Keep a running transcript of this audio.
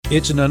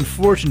It's an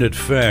unfortunate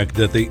fact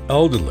that the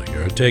elderly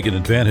are taken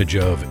advantage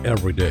of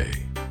every day.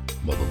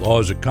 While the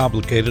laws are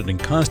complicated and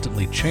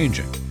constantly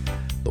changing,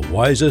 the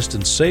wisest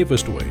and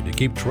safest way to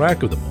keep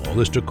track of them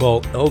all is to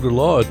call elder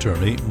law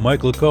attorney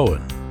Michael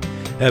Cohen.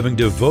 Having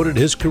devoted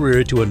his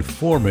career to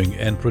informing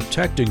and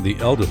protecting the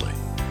elderly,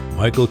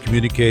 Michael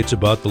communicates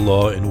about the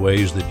law in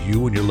ways that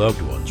you and your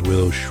loved ones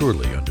will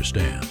surely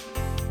understand.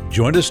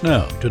 Join us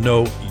now to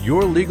know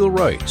your legal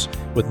rights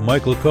with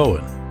Michael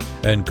Cohen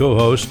and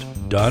co-host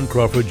Don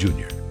Crawford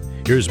Jr.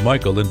 Here's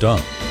Michael and Don.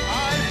 I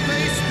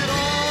faced it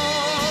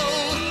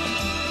all,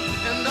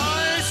 and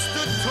I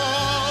stood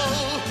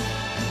tall,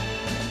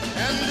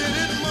 and did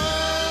it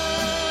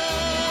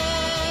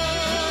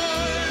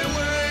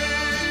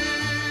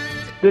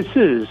my way. This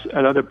is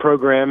another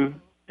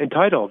program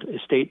entitled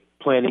Estate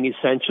Planning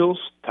Essentials,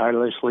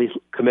 tirelessly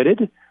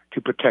committed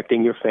to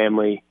protecting your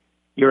family,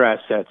 your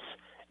assets,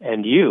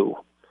 and you.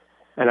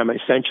 And I'm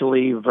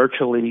essentially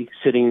virtually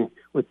sitting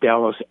with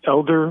Dallas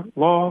elder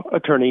law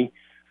attorney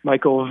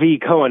Michael V.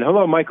 Cohen.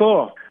 Hello,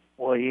 Michael.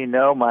 Well, you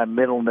know my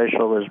middle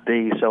initial is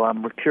B, so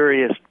I'm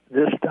curious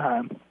this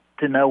time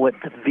to know what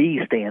the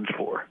V stands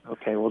for.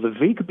 Okay, well, the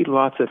V could be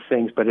lots of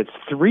things, but it's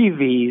 3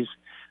 V's,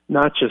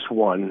 not just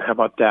one. How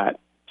about that?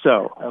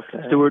 So,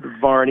 Stuart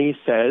Varney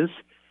says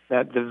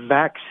that the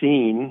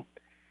vaccine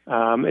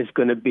is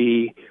going to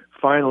be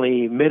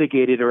finally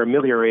mitigated or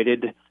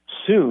ameliorated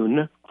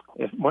soon,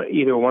 if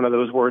either one of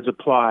those words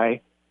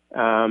apply.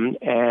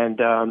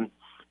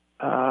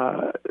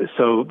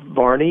 So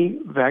Varney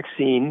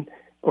vaccine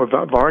or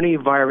Varney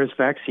virus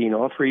vaccine,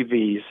 all 3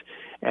 V's.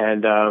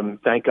 And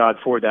thank God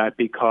for that,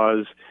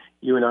 because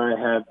you and I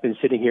have been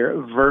sitting here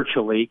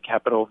virtually,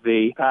 capital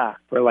V,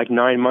 for like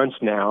 9 months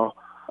now,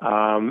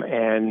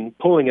 and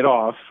pulling it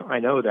off. I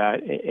know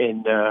that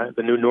in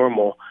the new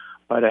normal,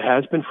 but it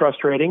has been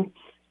frustrating,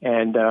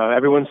 and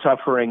everyone's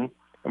suffering,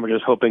 and we're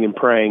just hoping and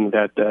praying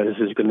that this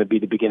is going to be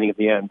the beginning of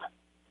the end.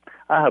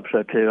 I hope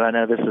so too. I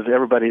know this is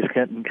everybody's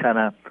getting kind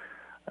of.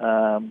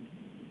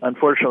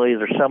 Unfortunately,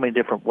 there's so many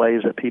different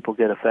ways that people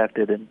get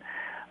affected, and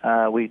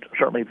we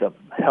certainly the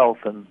health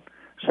and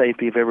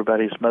safety of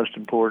everybody is most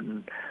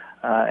important.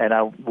 And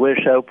I wish,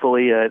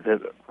 hopefully,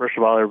 that first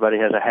of all, everybody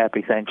has a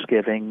happy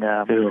Thanksgiving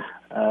to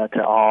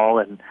all.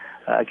 And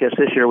I guess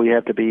this year we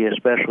have to be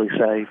especially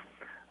safe,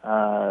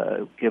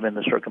 given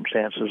the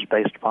circumstances,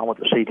 based upon what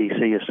the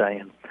CDC is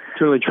saying.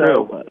 Truly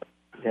true. So,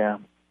 yeah.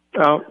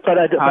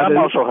 But I'm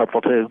also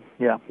hopeful too.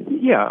 Yeah.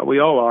 Yeah,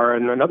 we all are.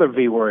 And another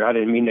V word. I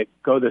didn't mean to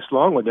go this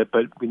long with it,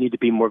 but we need to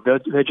be more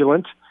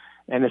vigilant.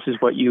 And this is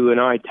what you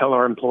and I tell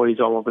our employees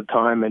all of the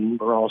time, and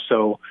we're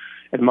also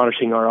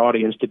admonishing our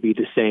audience to be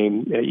the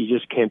same. You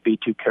just can't be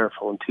too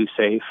careful and too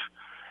safe.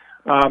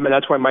 And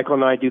that's why Michael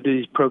and I do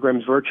these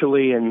programs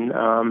virtually, and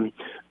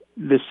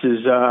this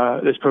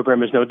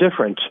program is no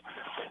different.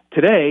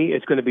 Today,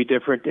 it's going to be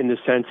different in the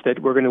sense that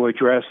we're going to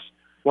address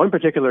one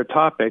particular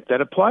topic that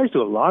applies to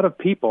a lot of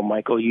people,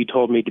 Michael, you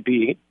told me to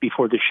be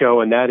before the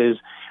show, and that is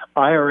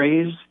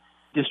IRAs,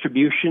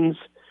 distributions,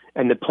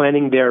 and the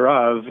planning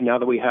thereof now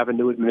that we have a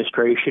new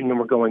administration and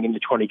we're going into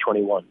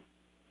 2021.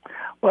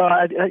 Well,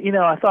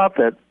 I thought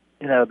that,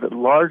 the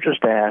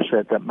largest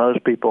asset that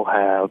most people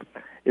have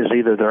is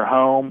either their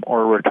home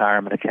or a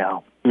retirement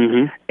account.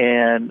 Mm-hmm.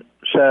 And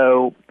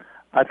so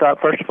I thought,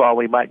 first of all,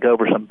 we might go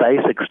over some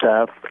basic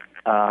stuff,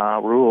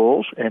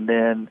 rules, and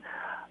then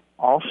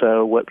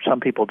also what some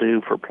people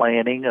do for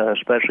planning,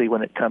 especially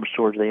when it comes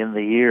towards the end of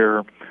the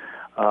year.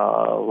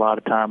 A lot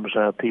of times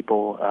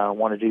people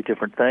want to do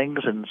different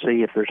things and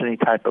see if there's any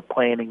type of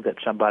planning that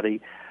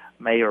somebody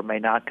may or may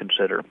not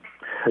consider.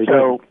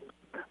 So,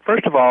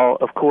 first of all,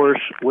 of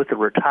course, with the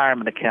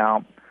retirement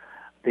account,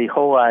 the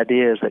whole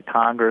idea is that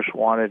Congress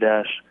wanted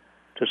us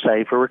to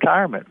save for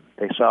retirement.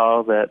 They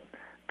saw that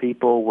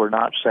people were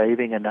not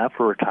saving enough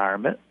for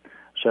retirement,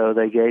 so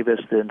they gave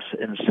us the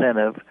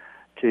incentive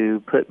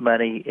to put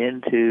money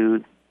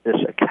into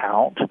this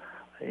account.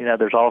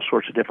 There's all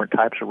sorts of different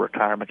types of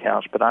retirement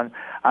accounts, but I'm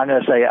going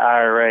to say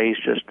IRAs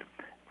just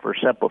for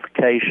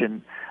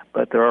simplification,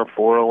 but there are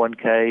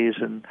 401ks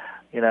and,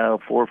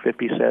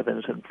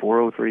 457s and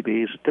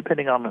 403bs,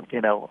 depending on,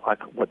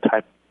 like what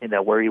type,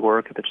 where you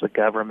work, if it's the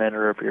government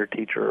or if you're a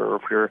teacher or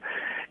if you're,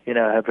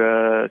 have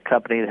a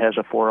company that has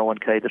a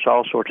 401k. There's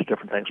all sorts of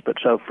different things.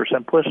 But so for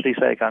simplicity's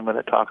sake, I'm going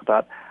to talk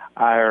about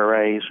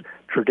IRAs,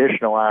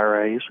 traditional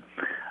IRAs,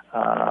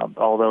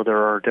 although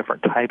there are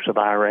different types of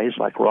IRAs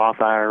like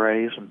Roth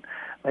IRAs, and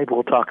maybe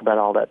we'll talk about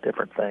all that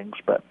different things.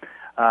 But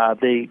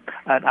an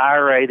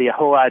IRA, the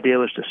whole idea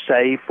was to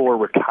save for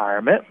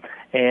retirement,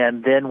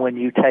 and then when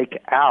you take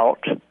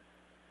out,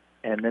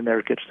 and then there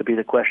gets to be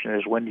the question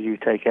is when do you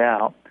take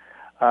out,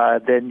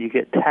 then you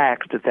get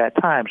taxed at that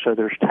time. So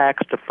there's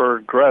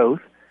tax-deferred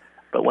growth,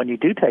 but when you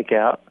do take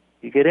out,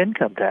 you get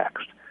income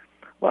taxed.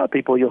 A lot of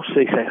people you'll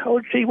see say, oh,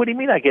 gee, what do you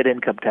mean I get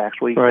income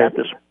taxed? Well, you got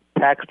this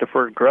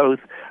tax-deferred growth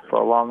for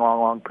a long, long,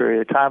 long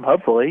period of time.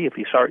 Hopefully, if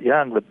you start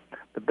young,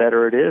 the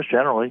better it is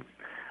generally.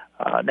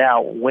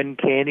 Now, when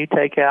can you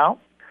take out?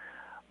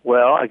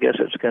 Well, I guess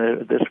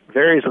this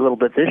varies a little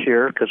bit this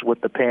year because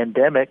with the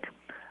pandemic,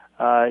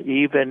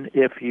 even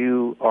if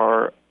you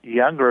are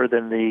younger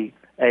than the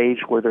age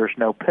where there's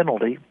no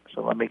penalty.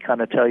 So let me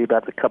kind of tell you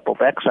about the couple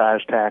of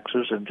excise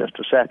taxes in just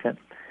a second.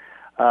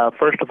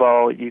 First of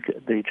all,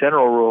 the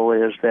general rule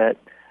is that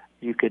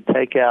you could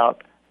take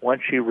out,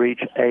 once you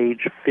reach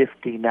age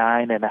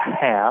 59 and a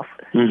half,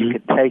 you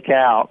could take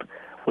out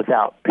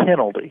without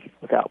penalty.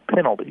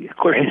 Of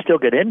course, you still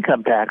get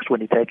income tax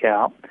when you take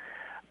out,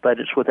 but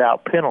it's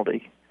without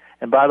penalty.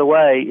 And by the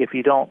way, if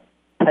you don't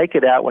take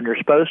it out when you're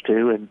supposed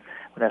to, and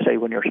when I say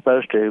when you're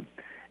supposed to,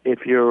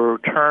 if you're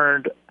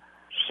turned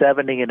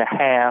 70 and a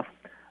half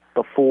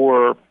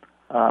before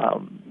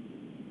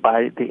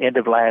by the end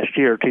of last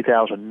year,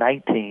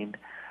 2019,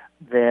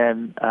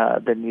 then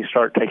you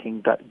start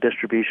taking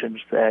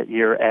distributions that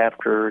year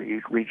after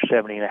you reach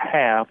 70 and a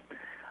half.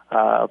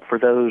 For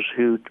those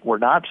who were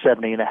not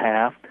 70 and a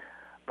half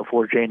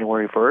before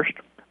January 1st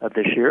of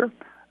this year,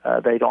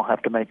 they don't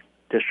have to make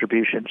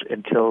distributions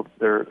until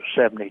they're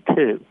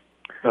 72.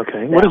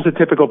 Okay. What is the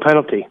typical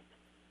penalty?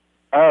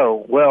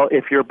 Oh, well,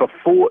 if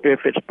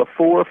it's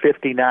before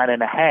 59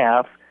 and a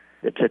half,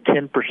 it's a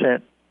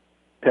 10%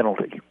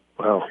 penalty.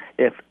 Wow.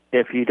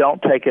 If you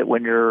don't take it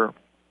when you're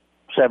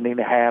 70 and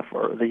a half,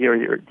 or the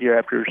year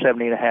after you're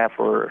 70 and a half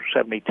or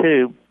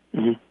 72,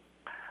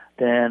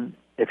 then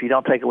if you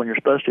don't take it when you're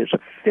supposed to, it's a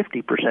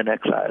 50%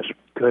 excise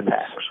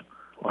tax.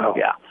 Wow.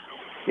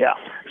 Yeah.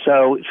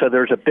 So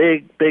there's a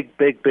big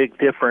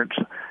difference,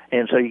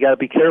 and so you got to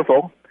be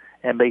careful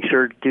and make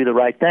sure to do the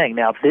right thing.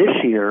 Now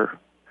this year,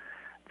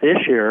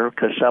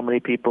 because so many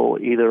people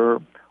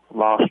either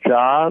lost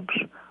jobs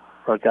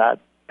or got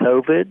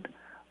COVID,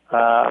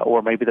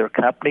 or maybe their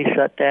company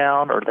shut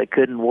down or they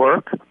couldn't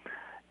work,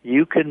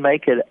 you can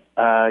make it.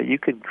 You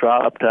could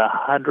draw up to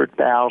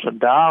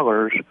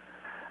 $100,000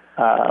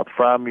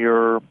 from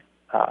your,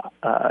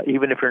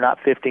 even if you're not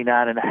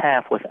 59 and a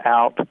half,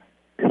 without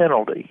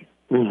penalty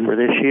for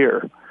this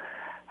year.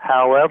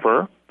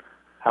 However,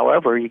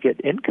 you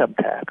get income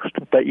taxed,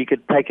 but you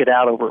could take it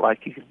out over,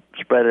 like you could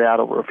spread it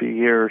out over a few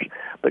years,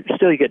 but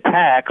still you get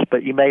taxed,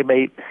 but you may,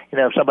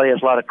 if somebody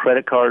has a lot of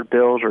credit card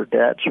bills or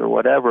debts or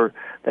whatever,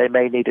 they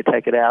may need to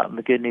take it out, and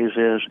the good news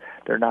is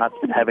they're not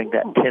having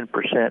that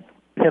 10%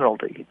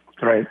 penalty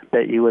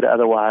that you would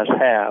otherwise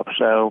have.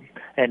 So,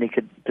 and you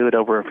could do it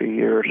over a few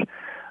years.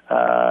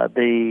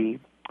 And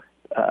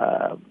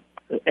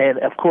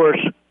of course,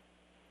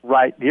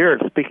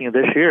 speaking of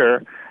this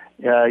year,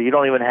 you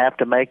don't even have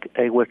to make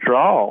a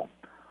withdrawal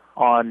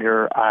on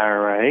your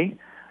IRA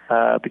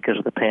because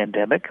of the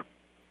pandemic.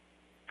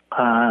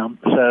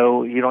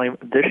 So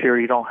this year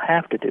you don't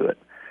have to do it.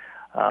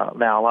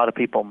 Now, a lot of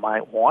people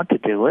might want to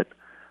do it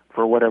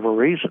for whatever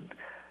reason.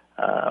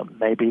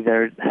 Maybe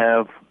they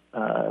have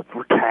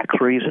for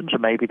tax reasons, or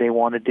maybe they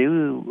want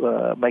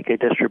to make a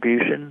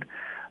distribution.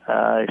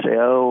 They say,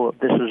 "Oh,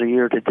 this is a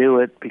year to do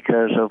it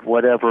because of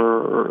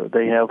whatever, or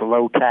they have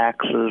low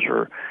taxes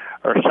or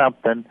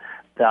something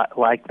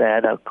like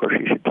that." Of course,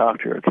 you should talk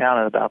to your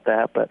accountant about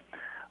that. But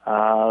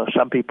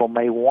some people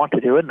may want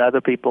to do it, and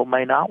other people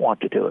may not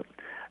want to do it.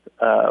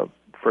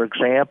 For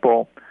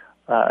example,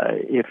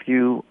 if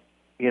you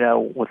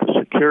with the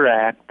Secure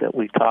Act that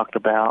we talked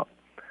about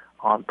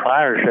on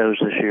prior shows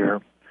this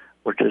year,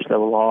 which is the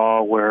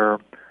law where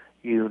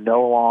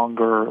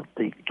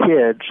the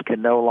kids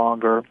can no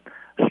longer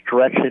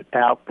stretch it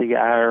out the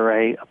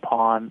IRA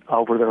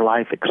over their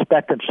life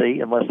expectancy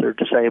unless they're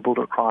disabled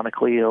or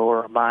chronically ill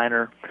or a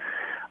minor.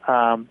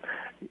 And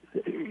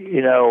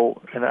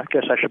I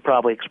guess I should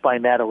probably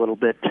explain that a little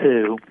bit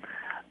too.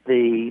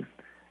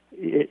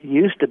 It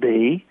used to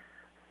be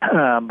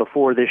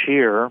before this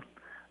year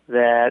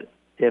that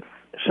if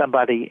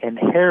somebody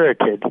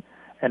inherited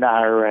an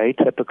IRA,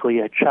 typically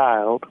a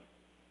child,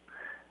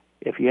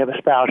 if you have a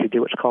spouse, you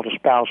do what's called a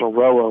spousal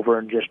rollover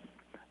and just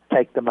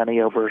take the money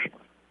over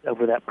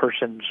that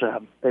person's.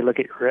 They look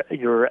at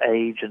your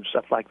age and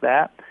stuff like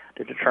that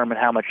to determine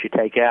how much you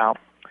take out.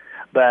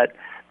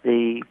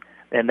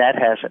 And that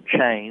hasn't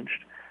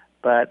changed.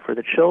 But for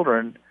the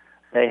children,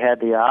 they had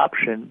the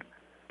option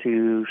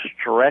to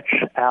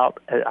stretch out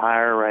an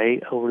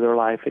IRA over their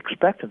life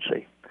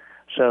expectancy.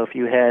 So if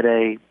you had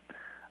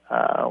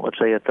let's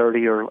say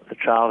the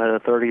child had a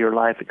 30-year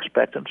life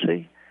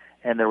expectancy,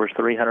 and there was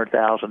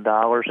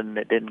 $300,000 and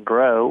it didn't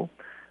grow,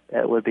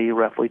 that would be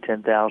roughly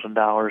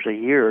 $10,000 a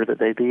year that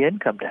they'd be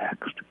income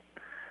taxed.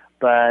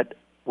 But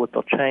with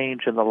the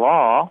change in the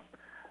law,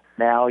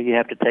 now you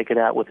have to take it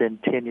out within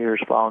 10 years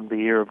following the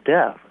year of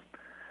death.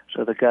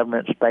 So the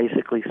government's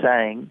basically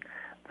saying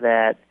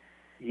that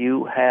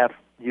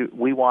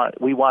we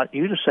want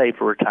you to save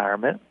for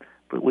retirement,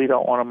 but we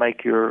don't want to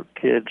make your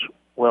kids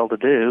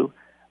well-to-do.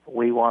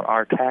 We want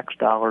our tax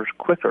dollars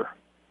quicker.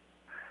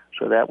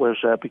 So that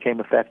became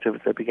effective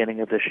at the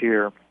beginning of this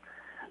year.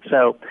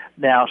 So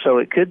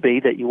it could be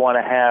that you want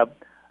to have,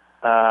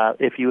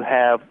 if you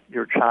have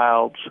your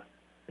child's,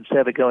 instead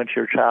of it going to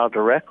your child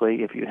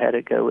directly, if you had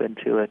it go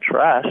into a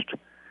trust,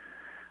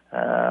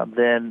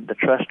 then the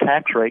trust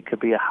tax rate could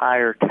be a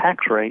higher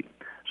tax rate.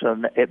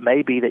 So it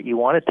may be that you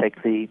want to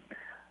take the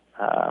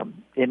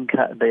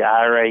income, the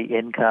IRA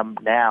income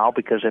now,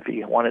 because if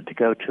you want it to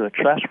go to a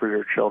trust for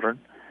your children,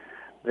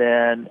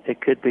 then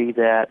it could be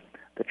that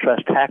the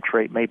trust tax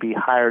rate may be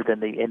higher than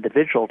the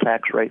individual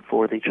tax rate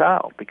for the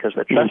child, because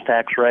the trust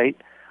tax rate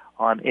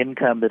on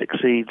income that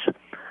exceeds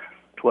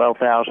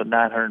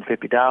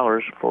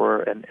 $12,950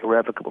 for an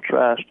irrevocable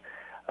trust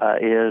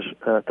is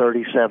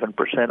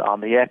 37%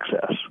 on the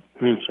excess.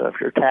 So if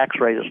your tax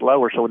rate is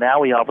lower, so now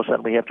all of a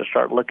sudden we have to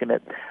start looking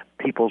at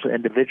people's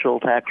individual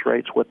tax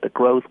rates, what the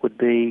growth would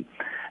be,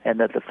 and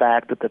that the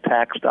fact that the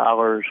tax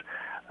dollars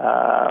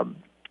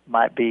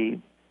might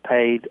be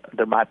paid,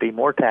 there might be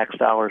more tax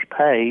dollars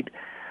paid.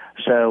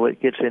 So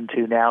it gets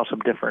into now some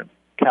different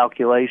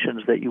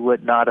calculations that you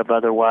would not have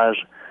otherwise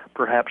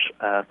perhaps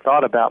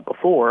thought about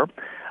before,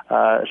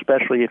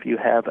 especially if you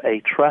have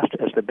a trust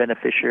as the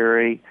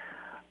beneficiary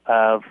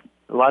of.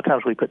 A lot of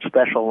times we put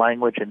special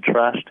language in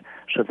trust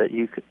so that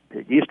you could,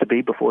 it used to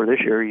be before this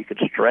year, you could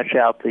stretch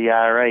out the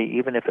IRA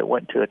even if it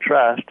went to a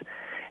trust.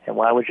 And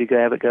why would you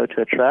have it go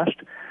to a trust?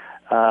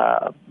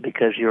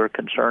 Because you're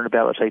concerned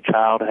about, let's say,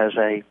 child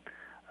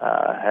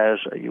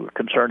you were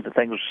concerned that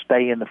things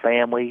stay in the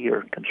family.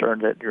 You're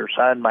concerned that your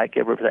son might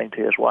give everything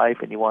to his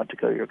wife, and you want to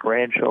go to your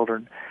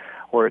grandchildren.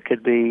 Or it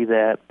could be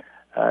that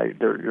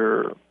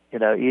you're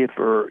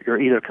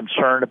either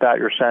concerned about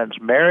your son's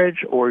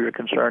marriage, or you're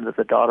concerned that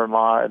the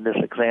daughter-in-law, in this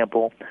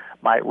example,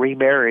 might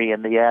remarry,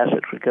 and the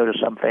assets would go to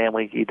some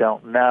family you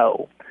don't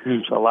know.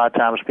 So a lot of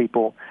times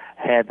people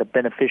had the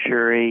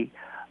beneficiary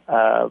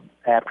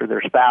after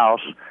their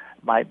spouse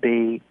might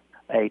be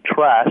a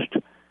trust,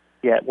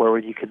 yet where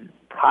you could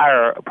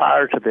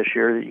prior to this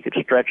year that you could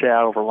stretch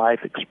out over life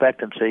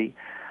expectancy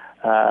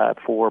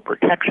for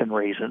protection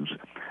reasons,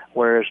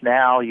 whereas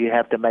now you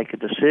have to make a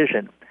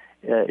decision.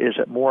 Is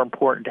it more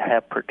important to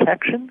have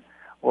protection,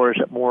 or is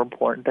it more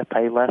important to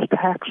pay less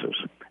taxes?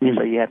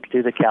 So you have to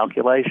do the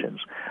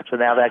calculations. So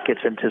now that gets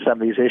into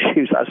some of these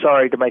issues. I'm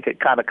sorry to make it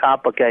kind of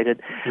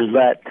complicated,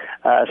 but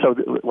so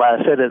what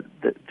I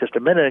said just a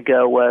minute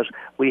ago was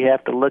we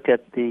have to look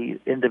at the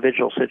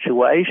individual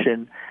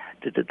situation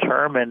to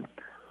determine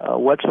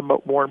what's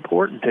more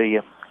important to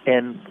you.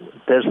 And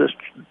does this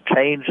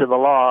change in the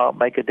law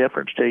make a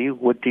difference to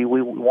you? Do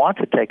we want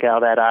to take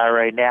out that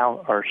IRA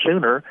now or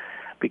sooner?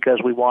 Because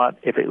we want,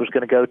 if it was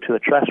going to go to a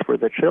trust for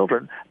the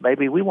children,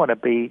 maybe we want to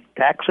be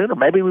taxed sooner.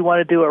 Maybe we want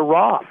to do a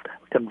Roth,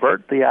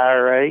 convert the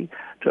IRA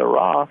to a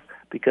Roth,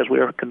 because we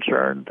are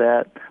concerned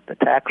that the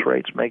tax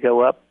rates may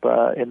go up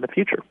in the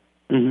future.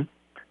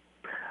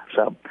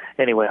 So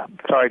anyway, I'm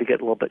sorry to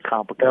get a little bit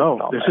complicated.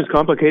 No, this is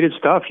complicated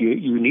stuff.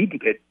 You need to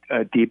get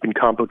deep and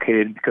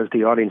complicated because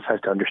the audience has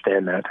to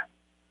understand that.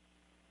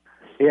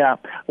 Yeah,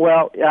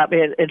 well, I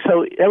mean, and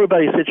so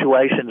everybody's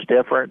situation is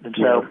different, and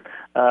so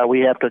we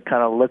have to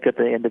kind of look at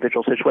the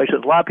individual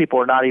situations. A lot of people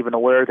are not even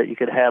aware that you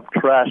could have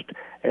trust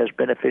as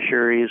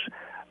beneficiaries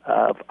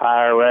of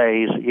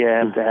IRAs. You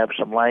have to have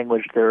some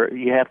language there.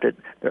 You have to,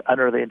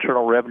 under the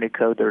Internal Revenue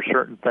Code, there are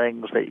certain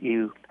things that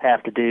you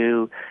have to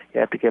do. You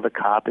have to give a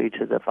copy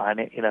to the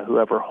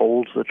whoever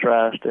holds the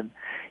trust, and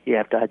you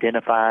have to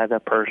identify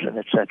the person,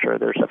 et cetera.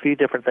 There's a few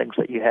different things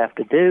that you have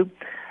to do.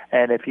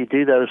 And if you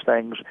do those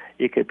things,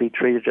 you could be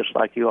treated just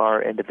like you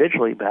are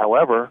individually.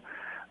 However,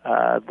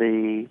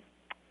 you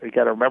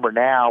got to remember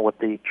now with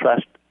the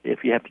trust,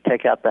 if you have to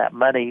take out that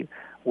money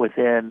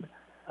within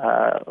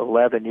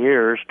 11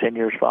 years, 10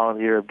 years following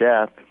the year of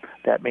death,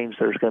 that means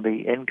there's going to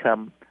be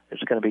income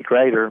that's going to be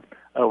greater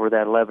over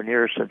that 11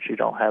 years, since you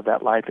don't have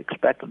that life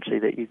expectancy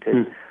that you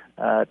could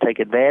take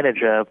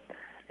advantage of.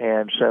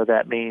 And so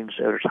that means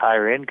there's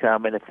higher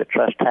income. And if the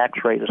trust tax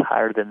rate is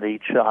higher than the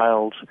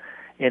child's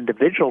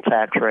individual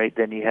tax rate,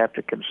 then you have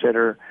to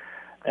consider,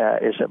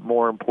 is it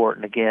more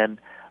important, again,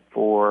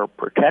 for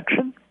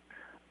protection?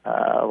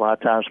 A lot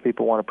of times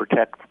people want to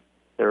protect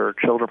their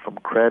children from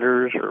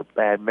creditors or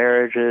bad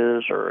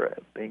marriages or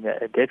being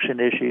addiction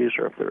issues,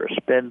 or if they're a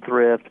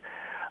spendthrift,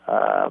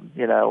 or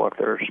if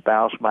their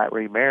spouse might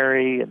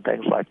remarry and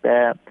things like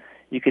that.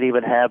 You could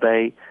even have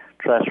a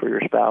trust for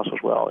your spouse as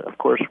well. Of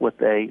course, with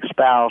a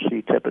spouse,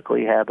 you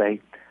typically have a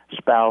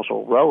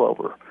spousal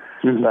rollover.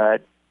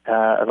 But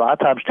a lot of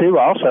times, too,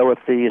 also, if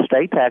the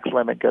estate tax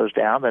limit goes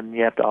down, then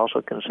you have to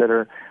also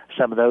consider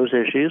some of those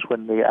issues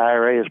when the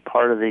IRA is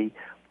part of the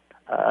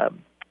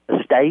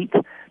estate,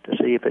 to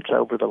see if it's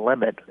over the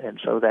limit. And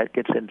so that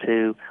gets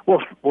into,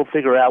 we'll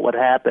figure out what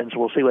happens.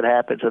 We'll see what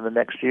happens in the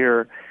next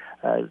year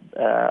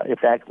if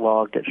that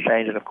law gets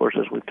changed. And, of course,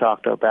 as we've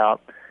talked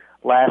about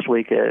last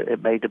week,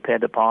 it may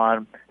depend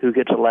upon who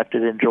gets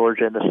elected in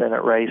Georgia in the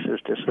Senate races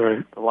to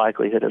see the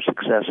likelihood of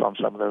success on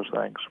some of those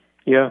things.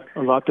 Yeah,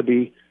 a lot to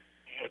be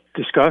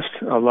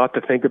discussed, a lot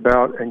to think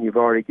about, and you've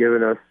already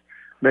given us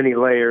many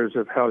layers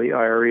of how the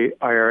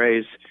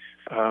IRAs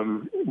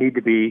need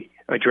to be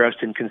addressed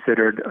and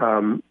considered.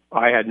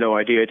 I had no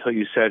idea until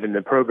you said in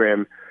the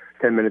program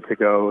 10 minutes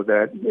ago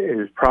that it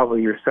is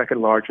probably your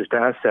second largest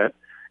asset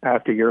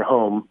after your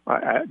home.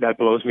 That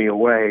blows me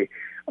away.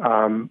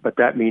 But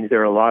that means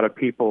there are a lot of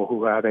people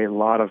who have a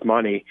lot of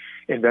money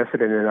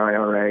invested in an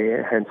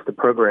IRA, hence the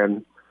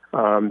program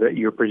that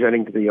you're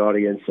presenting to the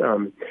audience.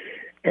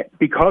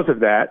 because of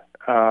that,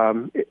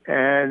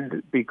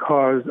 and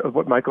because of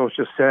what Michael's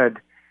just said,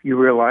 you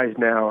realize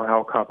now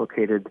how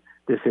complicated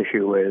this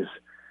issue is.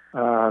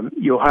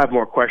 You'll have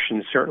more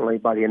questions, certainly,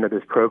 by the end of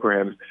this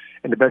program.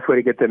 And the best way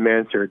to get them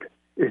answered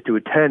is to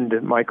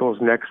attend Michael's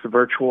next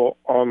virtual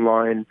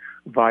online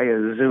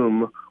via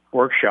Zoom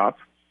workshop,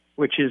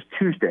 which is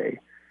Tuesday,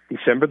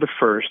 December the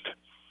 1st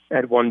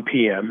at 1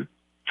 p.m.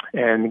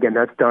 And again,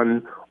 that's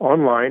done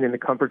online in the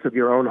comforts of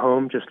your own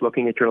home, just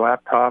looking at your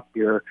laptop,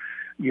 your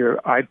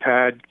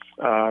iPad,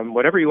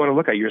 whatever you want to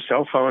look at, your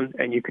cell phone,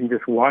 and you can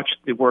just watch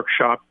the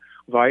workshop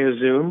via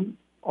Zoom,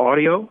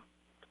 audio,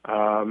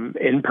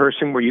 in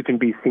person where you can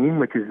be seen,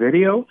 which is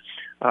video,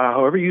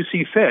 however you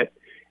see fit.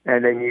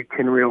 And then you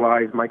can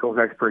realize Michael's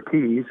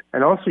expertise.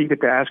 And also you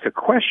get to ask a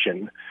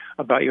question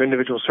about your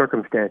individual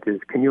circumstances.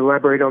 Can you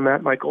elaborate on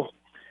that, Michael?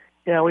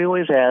 Yeah, we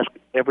always ask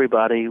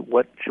everybody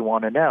what you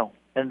want to know.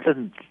 And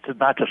it's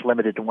not just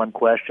limited to one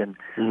question.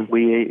 Mm-hmm.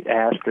 We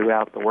ask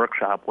throughout the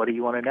workshop, what do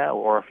you want to know?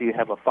 Or if you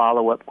have a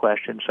follow-up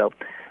question. So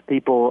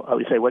people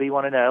always say, what do you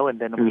want to know?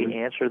 And then we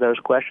answer those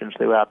questions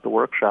throughout the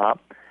workshop.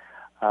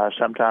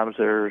 Sometimes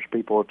there's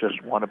people just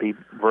want to be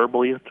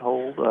verbally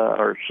told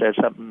or said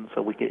something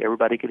so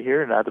everybody could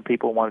hear, and other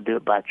people want to do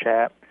it by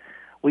chat.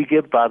 We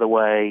give, by the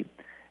way,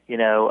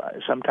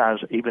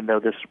 sometimes even though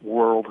this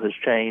world has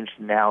changed,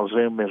 now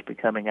Zoom is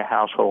becoming a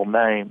household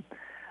name.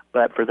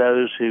 But for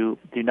those who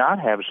do not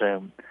have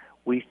Zoom,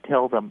 we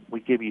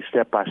give you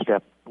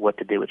step-by-step what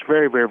to do. It's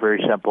very, very, very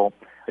simple,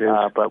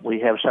 but we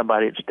have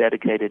somebody that's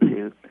dedicated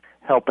to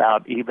help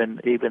out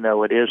even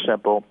though it is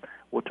simple,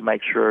 to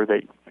make sure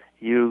that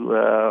you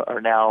are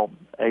now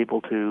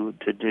able to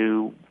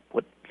do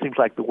what seems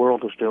like the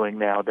world is doing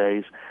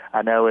nowadays.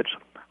 I know it's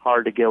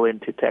hard to go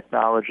into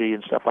technology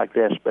and stuff like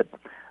this, but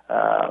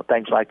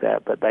things like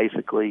that. But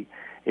basically,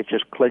 it's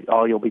just click.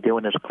 All you'll be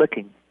doing is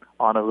clicking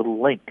on a little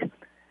link,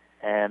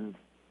 and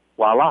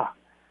voila,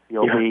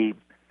 you'll be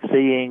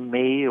seeing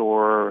me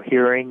or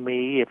hearing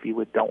me if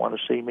you don't want to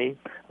see me.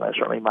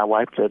 Certainly my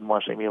wife doesn't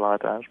want to see me a lot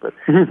of times, but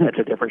that's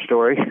a different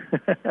story.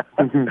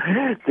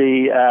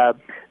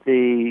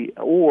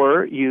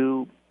 Or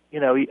you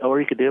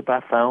could do it by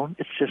phone.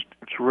 It's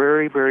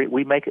very, very,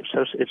 we make it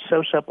it's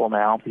so simple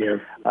now.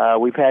 Yeah.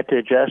 We've had to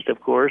adjust,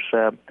 of course,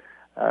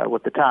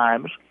 with the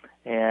times,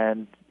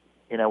 and,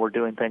 we're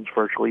doing things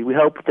virtually. We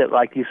hope that,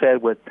 like you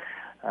said, with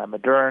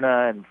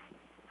Moderna and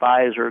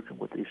Pfizer,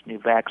 with these new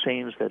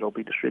vaccines that'll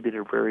be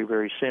distributed very,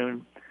 very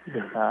soon,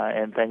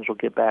 and things will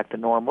get back to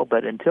normal.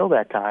 But until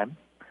that time,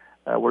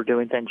 we're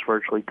doing things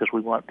virtually because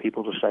we want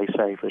people to stay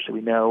safe. As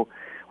we know,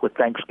 with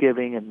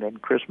Thanksgiving and then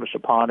Christmas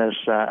upon us,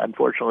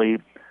 unfortunately,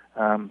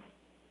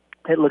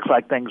 it looks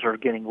like things are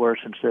getting worse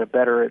instead of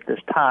better at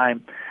this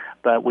time.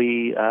 But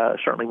we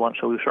certainly want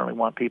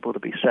people to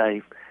be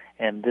safe,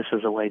 and this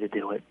is a way to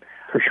do it.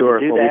 For sure.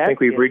 We think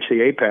we've reached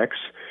the apex.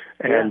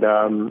 And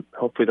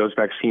hopefully those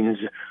vaccines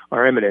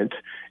are imminent.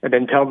 And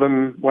then tell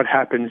them what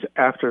happens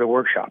after the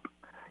workshop.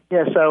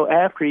 Yeah, so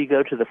after you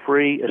go to the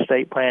free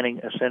Estate Planning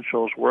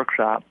Essentials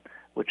Workshop,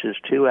 which is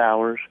 2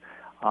 hours,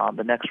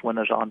 the next one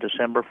is on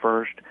December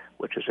 1st,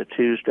 which is a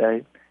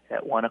Tuesday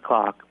at 1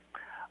 o'clock.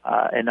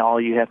 And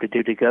all you have to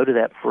do to go to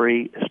that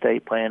free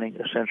Estate Planning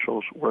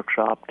Essentials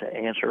Workshop to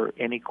answer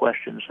any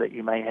questions that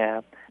you may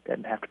have.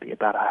 Doesn't have to be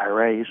about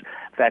IRAs.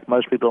 In fact,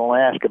 most people don't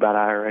ask about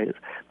IRAs.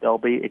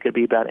 It could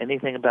be about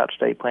anything about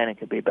estate planning. It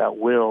could be about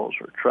wills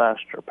or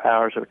trust or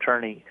powers of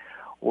attorney,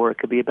 or it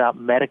could be about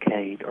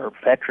Medicaid or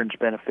veterans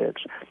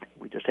benefits.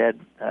 We just had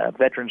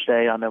Veterans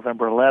Day on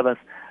November 11th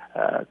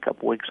a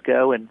couple weeks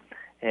ago, and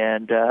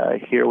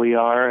here we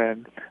are,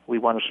 and we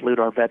want to salute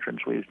our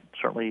veterans. We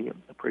certainly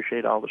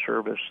appreciate all the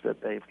service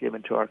that they've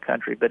given to our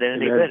country. But in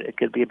any event, it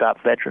could be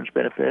about veterans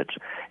benefits.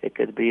 It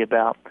could be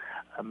about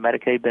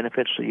Medicaid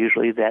benefits. So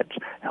usually that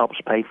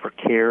helps pay for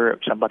care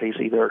if somebody's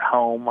either at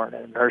home or in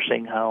a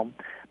nursing home,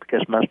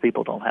 because most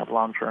people don't have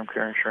long-term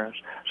care insurance.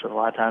 So a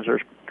lot of times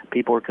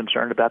people are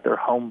concerned about their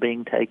home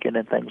being taken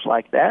and things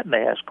like that, and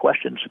they ask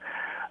questions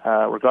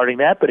regarding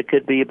that. But it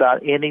could be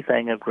about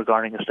anything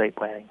regarding estate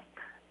planning.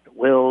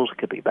 Wills, it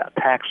could be about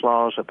tax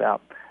laws,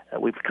 about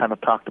we've kind of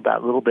talked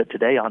about a little bit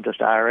today on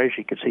just IRAs.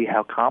 You could see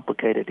how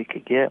complicated it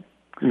could get.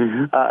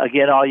 Mm-hmm.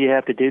 Again, all you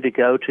have to do to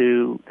go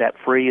to that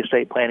free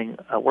estate planning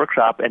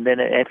workshop, and then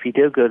if you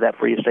do go to that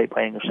free estate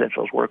planning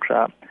essentials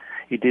workshop,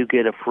 you do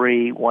get a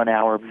free 1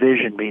 hour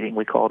vision meeting.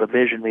 We call it a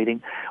vision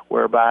meeting,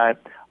 whereby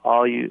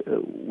we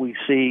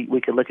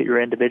can look at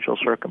your individual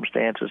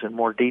circumstances in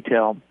more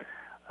detail,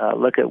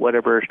 look at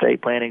whatever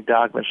estate planning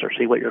documents, or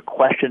see what your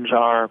questions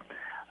are,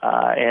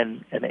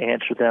 and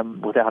answer them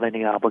without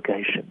any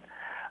obligation.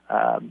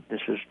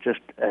 This is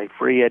just a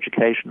free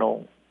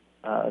educational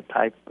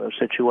type of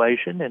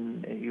situation,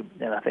 and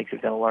I think you're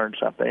going to learn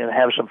something and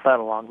have some fun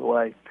along the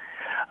way.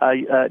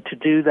 To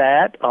do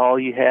that, all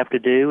you have to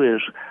do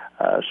is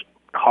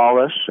call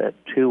us at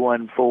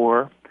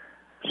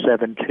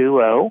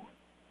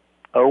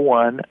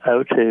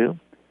 214-720-0102,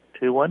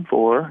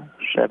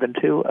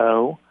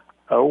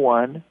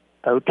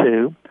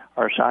 214-720-0102,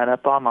 or sign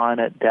up online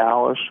at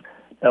DallasTRUST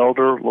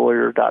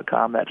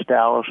DallasElderLawyer.com. That's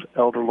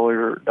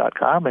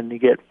DallasElderLawyer.com, and you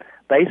get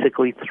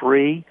basically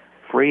 3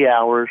 free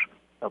hours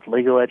of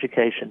legal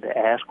education to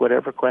ask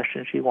whatever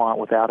questions you want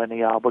without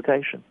any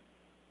obligation.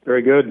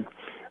 Very good.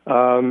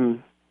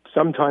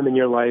 Sometime in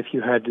your life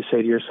you had to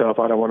say to yourself,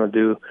 I don't want to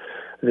do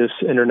this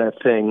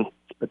internet thing,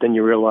 but then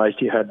you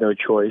realized you had no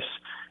choice.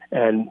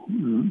 And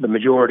the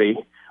majority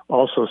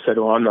also said,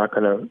 well, I'm not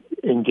going to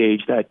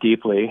engage that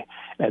deeply.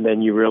 And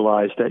then you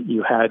realized that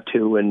you had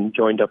to and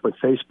joined up with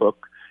Facebook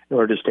in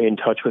order to stay in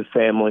touch with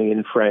family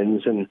and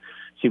friends and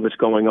see what's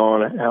going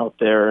on out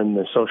there in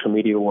the social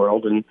media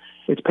world. And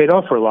it's paid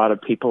off for a lot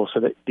of people so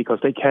that because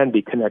they can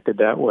be connected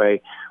that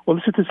way. Well,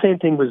 this is the same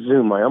thing with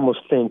Zoom. I almost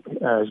think,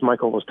 as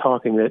Michael was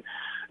talking, that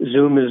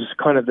Zoom is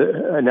kind of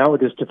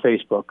analogous to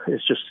Facebook.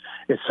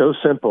 It's so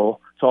simple.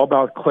 It's all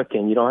about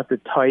clicking. You don't have to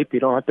type. You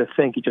don't have to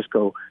think. You just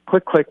go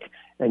click, click,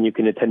 and you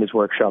can attend his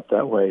workshop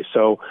that way.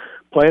 So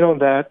plan on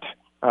that.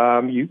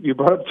 You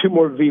brought up 2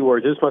 more V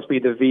words. This must be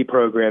the V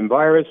program: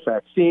 virus,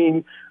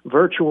 vaccine,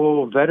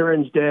 virtual,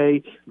 Veterans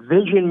Day,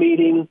 vision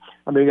meeting.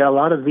 I mean, we got a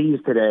lot of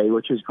V's today,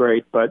 which is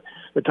great. But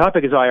the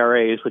topic is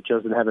IRAs, which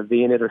doesn't have a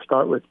V in it or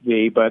start with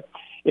V. But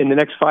in the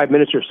next 5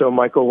 minutes or so,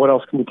 Michael, what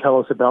else can you tell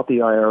us about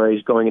the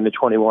IRAs going into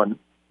 21?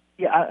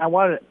 Yeah, I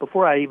wanted,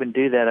 before I even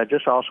do that, I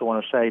just also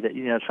want to say that,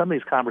 some of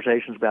these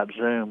conversations about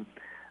Zoom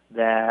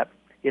that,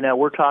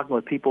 we're talking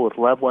with people with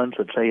loved ones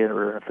that say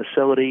are in a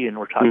facility, and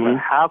we're talking about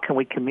how can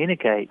we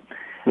communicate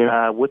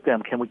with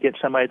them? Can we get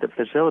somebody at the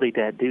facility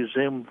to do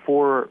Zoom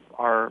for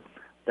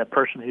the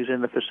person who's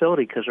in the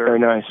facility? Because they're, very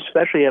nice.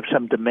 Especially if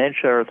some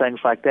dementia or things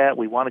like that,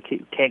 we want to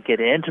can't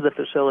get into the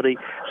facility.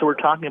 So we're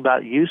talking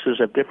about uses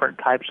of different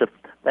types of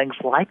things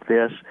like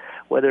this,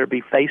 whether it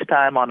be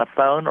FaceTime on a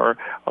phone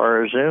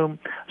or Zoom,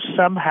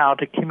 somehow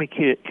to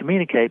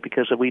communicate,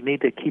 because we need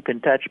to keep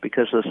in touch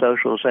because the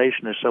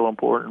socialization is so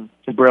important.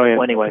 Brilliant.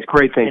 Well, anyway,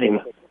 great thinking.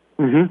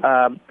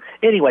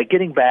 Anyway,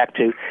 getting back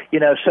to,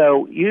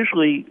 so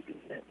usually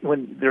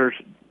when there's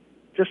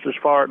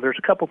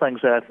a couple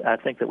things that I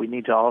think that we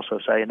need to also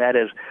say, and that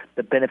is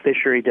the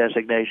beneficiary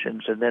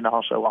designations and then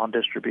also on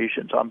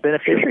distributions. On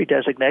beneficiary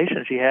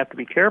designations, you have to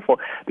be careful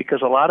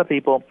because a lot of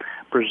people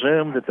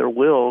presume that their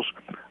wills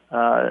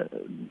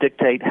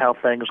dictate how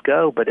things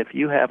go, but if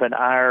you have an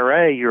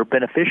IRA, your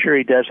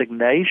beneficiary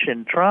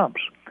designation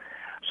trumps.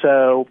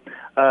 So,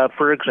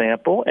 for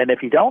example, and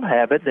if you don't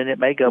have it, then it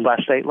may go by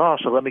state law.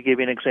 So let me give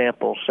you an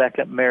example.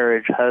 Second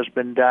marriage,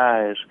 husband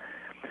dies.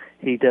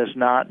 He does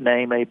not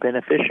name a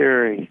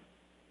beneficiary.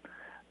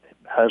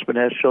 Husband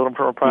has children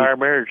from a prior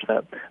marriage.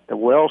 The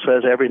will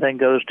says everything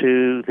goes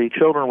to the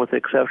children with the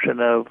exception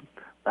of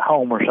the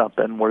home or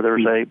something where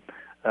there's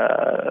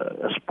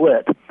a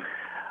split.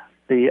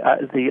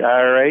 The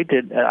IRA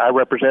I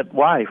represent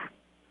wife.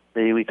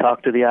 We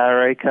talked to the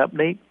IRA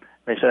company.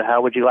 They said,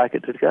 how would you like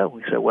it to go?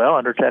 We said, well,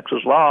 under Texas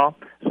law,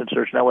 since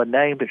there's no one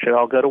named, it should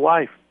all go to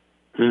wife.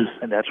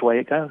 And that's the way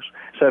it goes.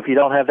 So if you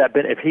don't have that,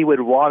 if he would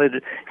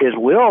wanted, his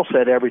will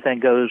said everything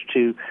goes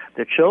to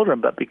the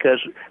children, but because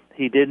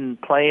he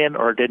didn't plan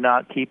or did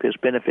not keep his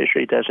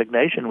beneficiary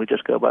designation, we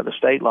just go by the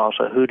state law.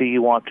 So who do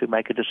you want to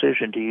make a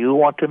decision? Do you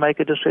want to make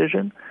a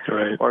decision?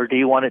 Right. Or do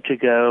you want it to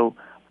go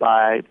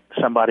by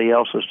somebody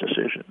else's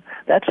decision?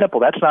 That's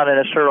simple. That's not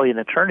necessarily an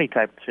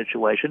attorney-type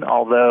situation,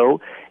 although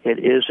it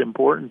is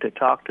important to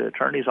talk to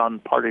attorneys on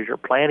part of your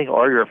planning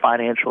or your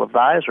financial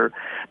advisor,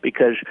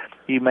 because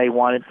you may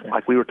want it,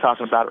 like we were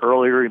talking about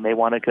earlier, you may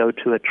want to go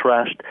to a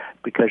trust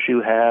because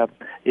you have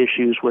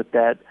issues with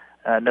that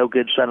no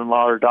good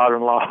son-in-law or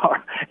daughter-in-law,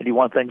 and you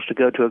want things to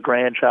go to a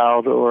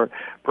grandchild, or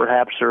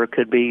perhaps there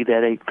could be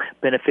that a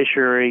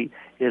beneficiary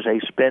is a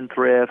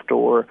spendthrift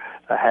or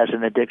has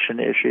an addiction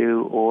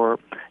issue, or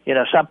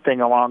something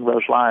along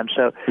those lines.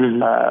 So,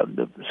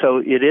 so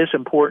it is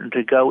important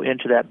to go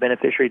into that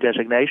beneficiary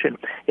designation.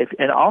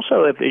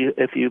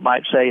 If you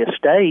might say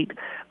estate,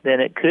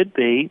 then it could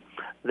be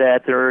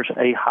that there's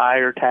a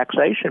higher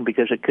taxation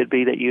because it could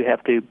be that you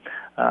have to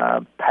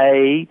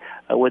pay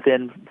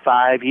within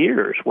 5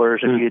 years,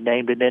 whereas if you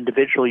named an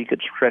individual, you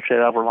could stretch it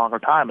over a longer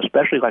time,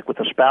 especially like with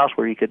a spouse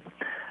where you could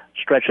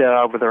stretch it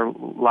out over their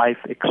life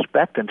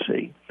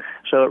expectancy.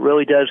 So it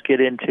really does get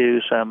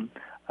into some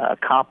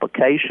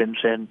complications,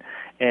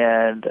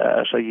 and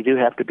so you do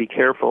have to be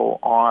careful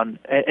on.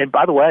 And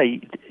by the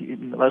way,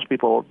 most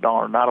people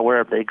are not aware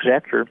of the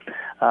executor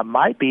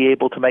might be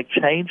able to make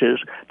changes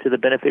to the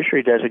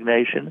beneficiary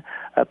designation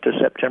up to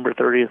September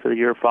 30th of the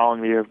year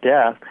following the year of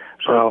death.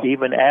 So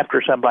even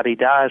after somebody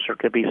dies, there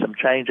could be some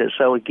changes.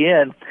 So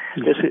again,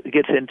 this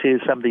gets into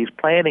some of these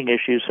planning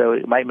issues, so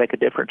it might make a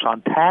difference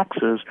on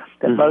taxes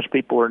that most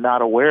people are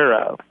not aware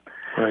of.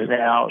 Right.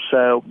 Now,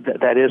 so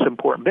that is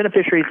important.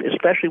 Beneficiaries,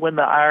 especially when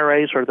the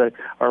IRAs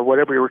or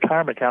whatever your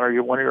retirement account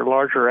or one of your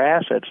larger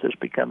assets, this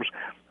becomes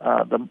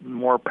the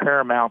more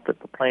paramount that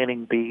the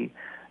planning be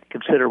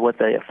consider what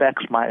the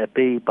effects might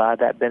be by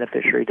that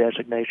beneficiary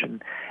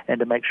designation, and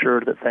to make sure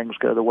that things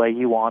go the way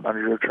you want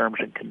under your terms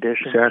and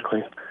conditions.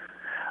 Exactly.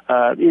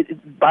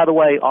 By the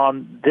way,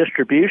 on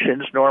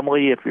distributions,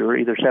 normally if you're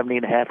either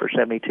 70.5 or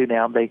 72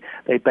 now, they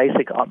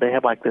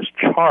have like this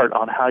chart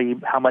on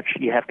how much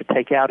you have to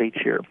take out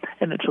each year,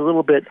 and it's a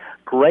little bit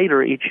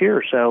greater each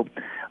year. So,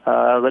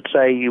 let's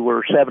say you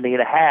were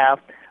 70.5,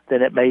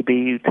 then it may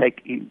be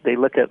they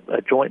look at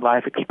a joint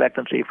life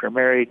expectancy if you're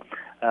married,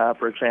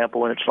 for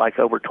example, and it's like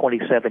over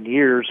 27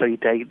 years. So you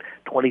take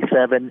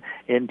 27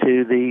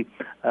 into the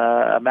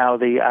amount of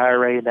the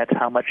IRA, and that's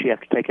how much you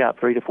have to take out,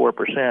 3 to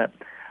 4%.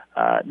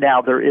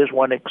 Now, there is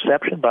one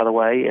exception, by the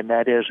way, and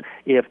that is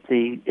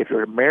if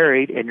you're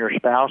married and your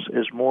spouse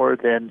is more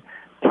than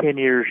 10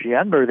 years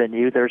younger than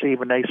you, there's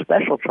even a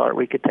special chart.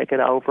 We could take it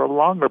out over a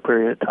longer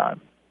period of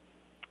time.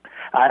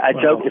 I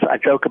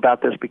joke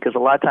about this because a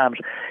lot of times,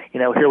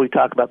 here we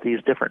talk about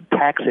these different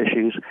tax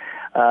issues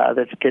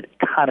that get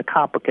kind of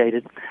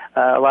complicated.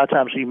 A lot of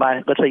times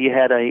let's say you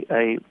had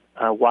a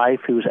wife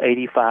who's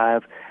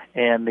 85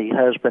 and the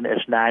husband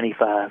is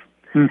 95.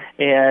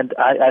 And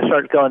I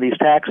started going these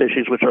tax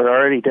issues, which are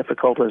already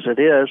difficult as it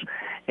is,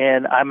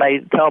 and I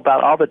may tell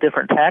about all the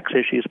different tax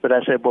issues, but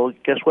I said, well,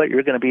 guess what?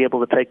 You're going to be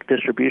able to take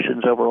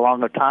distributions over a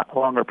longer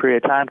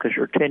period of time because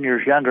you're 10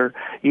 years younger.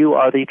 You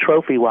are the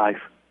trophy wife.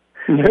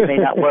 They may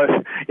not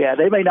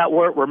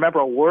remember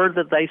a word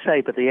that they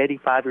say, but the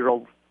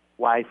 85-year-old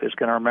wife is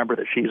going to remember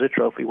that she's a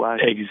trophy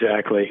wife.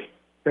 Exactly.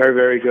 Very,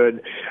 very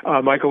good.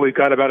 Michael, we've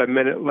got about a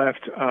minute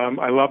left.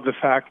 I love the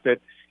fact that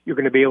you're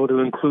going to be able to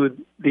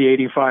include the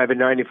 85 and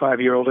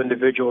 95-year-old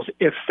individuals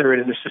if they're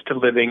in an assisted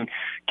living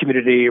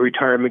community,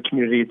 retirement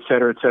community, et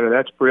cetera, et cetera.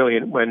 That's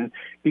brilliant when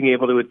being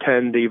able to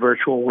attend the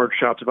virtual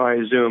workshops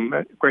via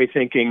Zoom. Great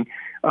thinking.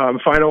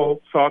 Final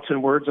thoughts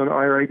and words on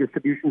IRA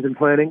distributions and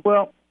planning?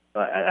 Well,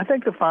 I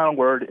think the final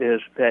word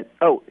is that,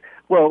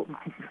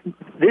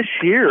 this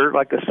year,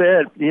 like I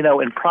said,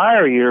 in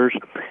prior years,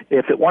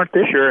 if it weren't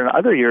this year, in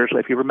other years,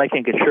 if you were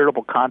making a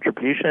charitable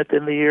contribution at the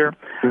end of the year,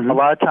 a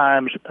lot of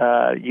times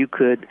you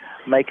could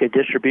make a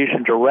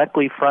distribution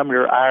directly from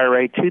your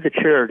IRA to the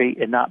charity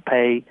and not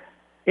pay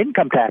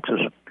income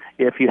taxes.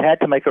 If you had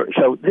to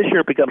so this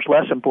year it becomes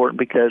less important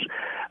because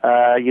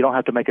you don't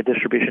have to make a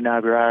distribution out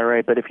of your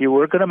IRA. But if you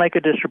were going to make a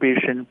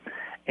distribution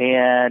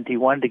and you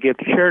wanted to give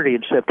to charity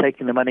instead of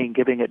taking the money and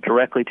giving it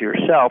directly to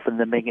yourself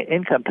and then making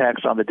income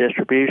tax on the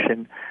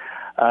distribution,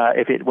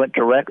 if you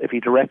direct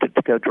it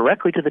to go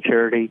directly to the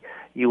charity,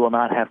 you will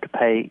not have to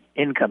pay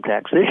income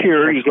tax. This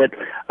year you get,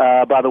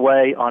 by the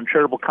way, on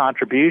charitable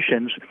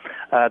contributions,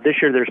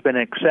 this year there's been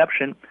an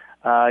exception.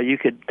 You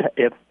could,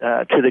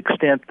 to the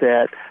extent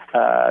that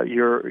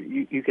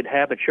you could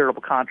have a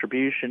charitable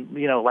contribution.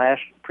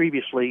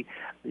 Previously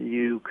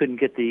you couldn't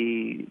get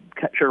the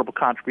charitable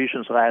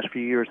contributions the last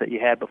few years that you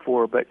had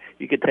before, but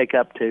you could take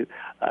up to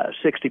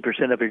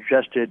 60% of your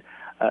adjusted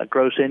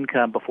gross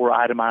income before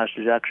itemized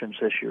deductions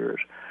this year.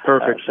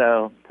 Perfect.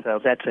 So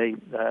that's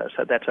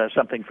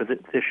something for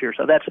this year.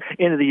 So that's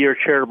end of the year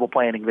charitable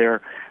planning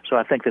there. So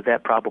I think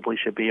that probably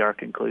should be our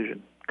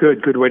conclusion.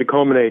 Good way to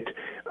culminate.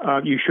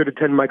 You should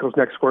attend Michael's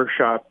next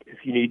workshop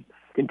if you need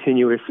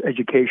continuous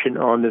education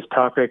on this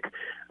topic.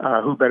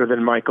 Who better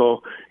than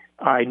Michael?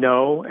 I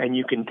know, and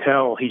you can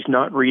tell he's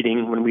not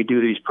reading when we do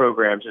these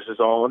programs. This is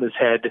all in his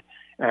head,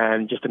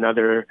 and just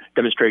another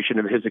demonstration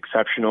of his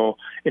exceptional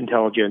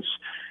intelligence.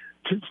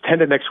 To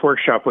attend the next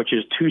workshop, which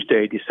is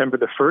Tuesday, December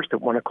the 1st at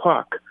 1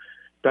 o'clock.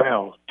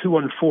 Dial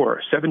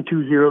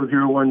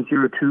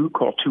 214-720-0102.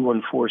 Call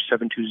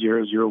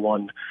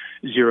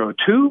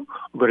 214-720-0102.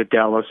 Go to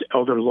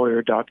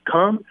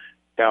DallasElderLawyer.com,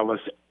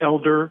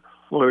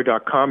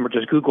 DallasElderLawyer.com, or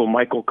just Google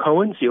Michael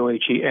Cohen,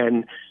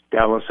 Cohen,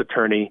 Dallas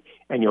attorney,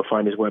 and you'll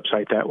find his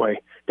website that way.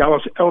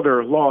 Dallas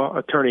Elder Law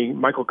Attorney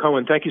Michael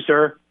Cohen. Thank you,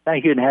 sir.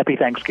 Thank you, and happy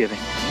Thanksgiving.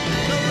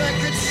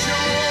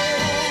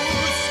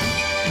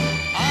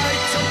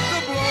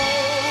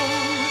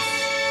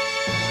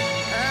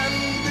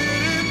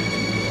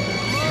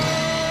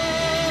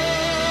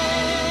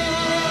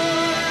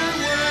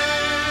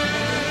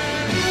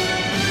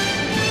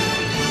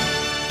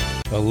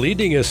 A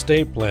leading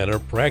estate planner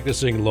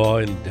practicing law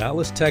in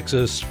Dallas,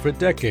 Texas for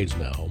decades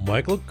now,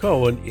 Michael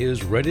Cohen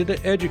is ready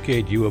to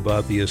educate you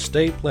about the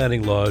estate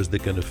planning laws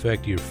that can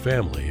affect your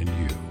family and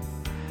you.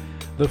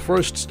 The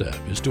first step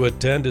is to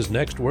attend his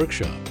next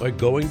workshop by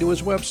going to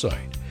his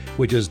website,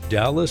 which is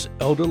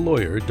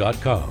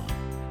DallasElderLawyer.com.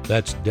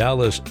 That's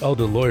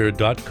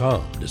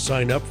DallasElderLawyer.com to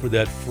sign up for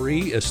that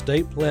free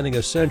Estate Planning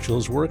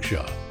Essentials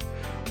workshop.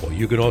 Or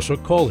you can also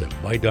call him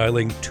by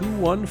dialing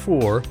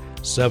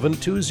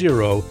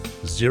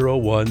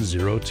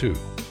 214-720-0102.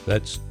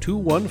 That's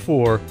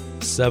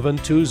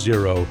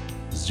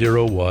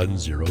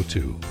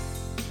 214-720-0102.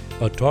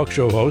 A talk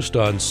show host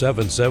on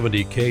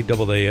 770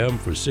 KAAM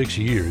for 6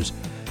 years,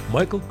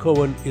 Michael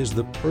Cohen is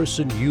the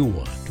person you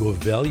want to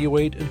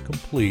evaluate and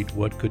complete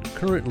what could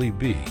currently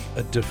be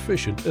a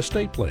deficient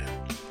estate plan.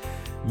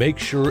 Make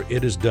sure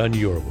it is done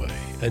your way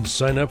and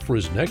sign up for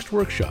his next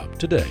workshop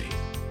today.